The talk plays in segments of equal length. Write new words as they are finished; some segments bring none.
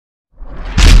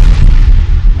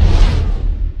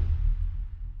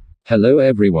Hello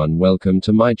everyone, welcome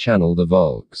to my channel The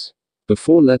Volgs.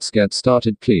 Before let's get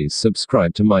started, please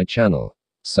subscribe to my channel.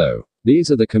 So, these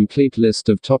are the complete list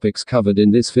of topics covered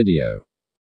in this video.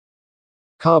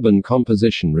 Carbon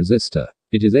composition resistor.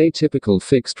 It is a typical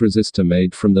fixed resistor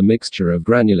made from the mixture of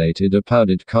granulated or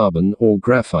powdered carbon or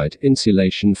graphite,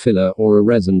 insulation filler or a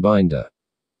resin binder.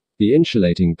 The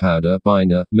insulating powder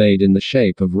binder, made in the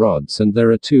shape of rods, and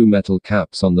there are two metal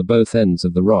caps on the both ends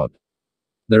of the rod.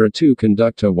 There are two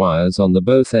conductor wires on the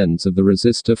both ends of the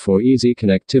resistor for easy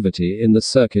connectivity in the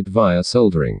circuit via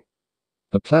soldering.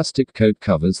 A plastic coat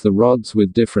covers the rods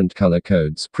with different color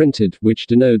codes printed, which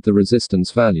denote the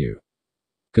resistance value.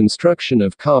 Construction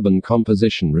of carbon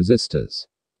composition resistors.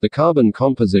 The carbon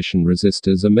composition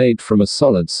resistors are made from a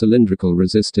solid cylindrical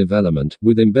resistive element,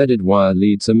 with embedded wire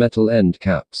leads or metal end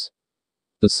caps.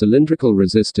 The cylindrical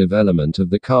resistive element of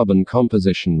the carbon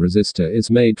composition resistor is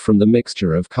made from the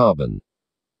mixture of carbon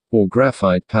or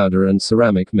graphite powder and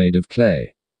ceramic made of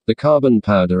clay. The carbon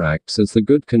powder acts as the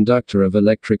good conductor of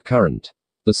electric current.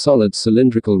 The solid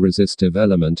cylindrical resistive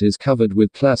element is covered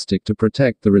with plastic to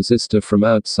protect the resistor from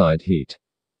outside heat.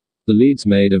 The leads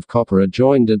made of copper are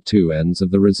joined at two ends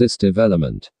of the resistive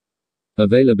element.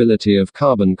 Availability of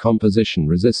carbon composition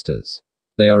resistors.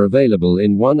 They are available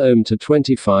in 1 ohm to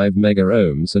 25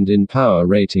 megaohms and in power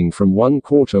rating from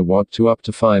 1/4 watt to up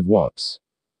to 5 watts.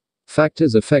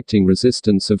 Factors affecting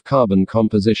resistance of carbon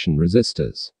composition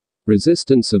resistors.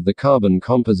 Resistance of the carbon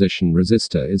composition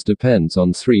resistor depends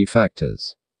on three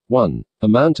factors. 1.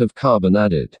 Amount of carbon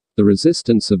added. The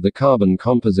resistance of the carbon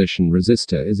composition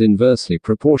resistor is inversely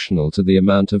proportional to the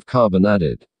amount of carbon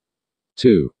added.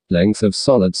 2. Length of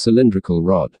solid cylindrical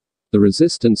rod. The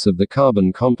resistance of the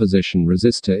carbon composition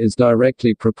resistor is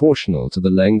directly proportional to the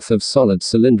length of solid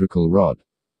cylindrical rod.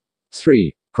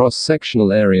 3.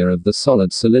 Cross-sectional area of the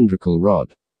solid cylindrical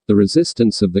rod. The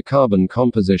resistance of the carbon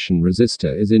composition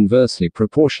resistor is inversely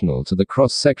proportional to the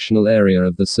cross-sectional area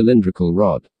of the cylindrical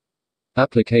rod.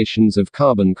 Applications of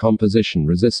carbon composition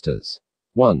resistors.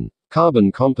 1.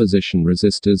 Carbon composition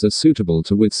resistors are suitable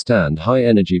to withstand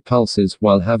high-energy pulses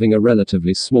while having a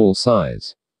relatively small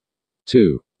size.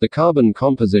 2. The carbon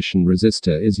composition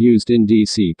resistor is used in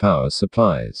DC power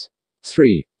supplies.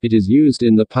 3. It is used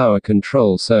in the power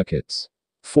control circuits.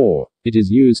 4. It is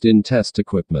used in test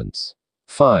equipments.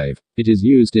 5. It is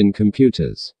used in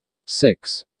computers.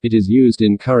 6. It is used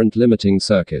in current limiting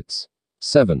circuits.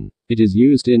 7. It is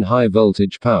used in high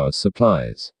voltage power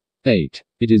supplies. 8.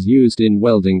 It is used in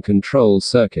welding control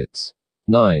circuits.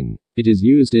 9. It is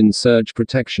used in surge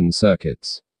protection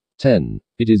circuits. 10.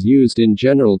 It is used in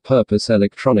general purpose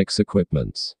electronics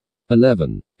equipments.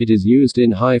 11. It is used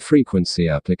in high frequency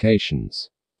applications.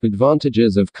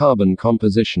 Advantages of carbon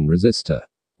composition resistor.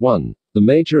 1. The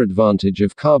major advantage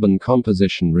of carbon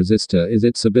composition resistor is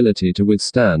its ability to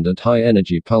withstand at high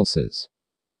energy pulses.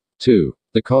 2.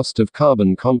 The cost of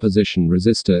carbon composition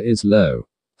resistor is low.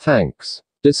 Thanks.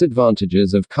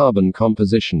 Disadvantages of carbon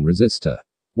composition resistor.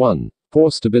 1. Poor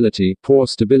stability. Poor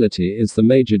stability is the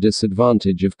major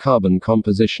disadvantage of carbon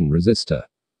composition resistor.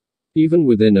 Even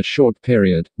within a short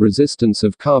period, resistance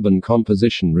of carbon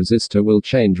composition resistor will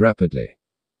change rapidly.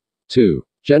 2.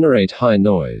 Generate high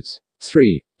noise.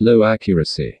 3. Low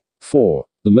accuracy. 4.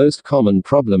 The most common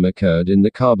problem occurred in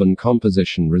the carbon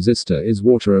composition resistor is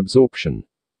water absorption.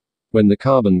 When the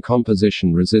carbon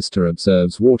composition resistor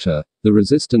absorbs water, the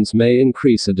resistance may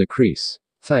increase or decrease.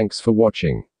 Thanks for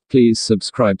watching. Please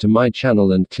subscribe to my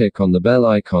channel and click on the bell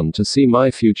icon to see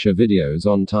my future videos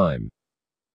on time.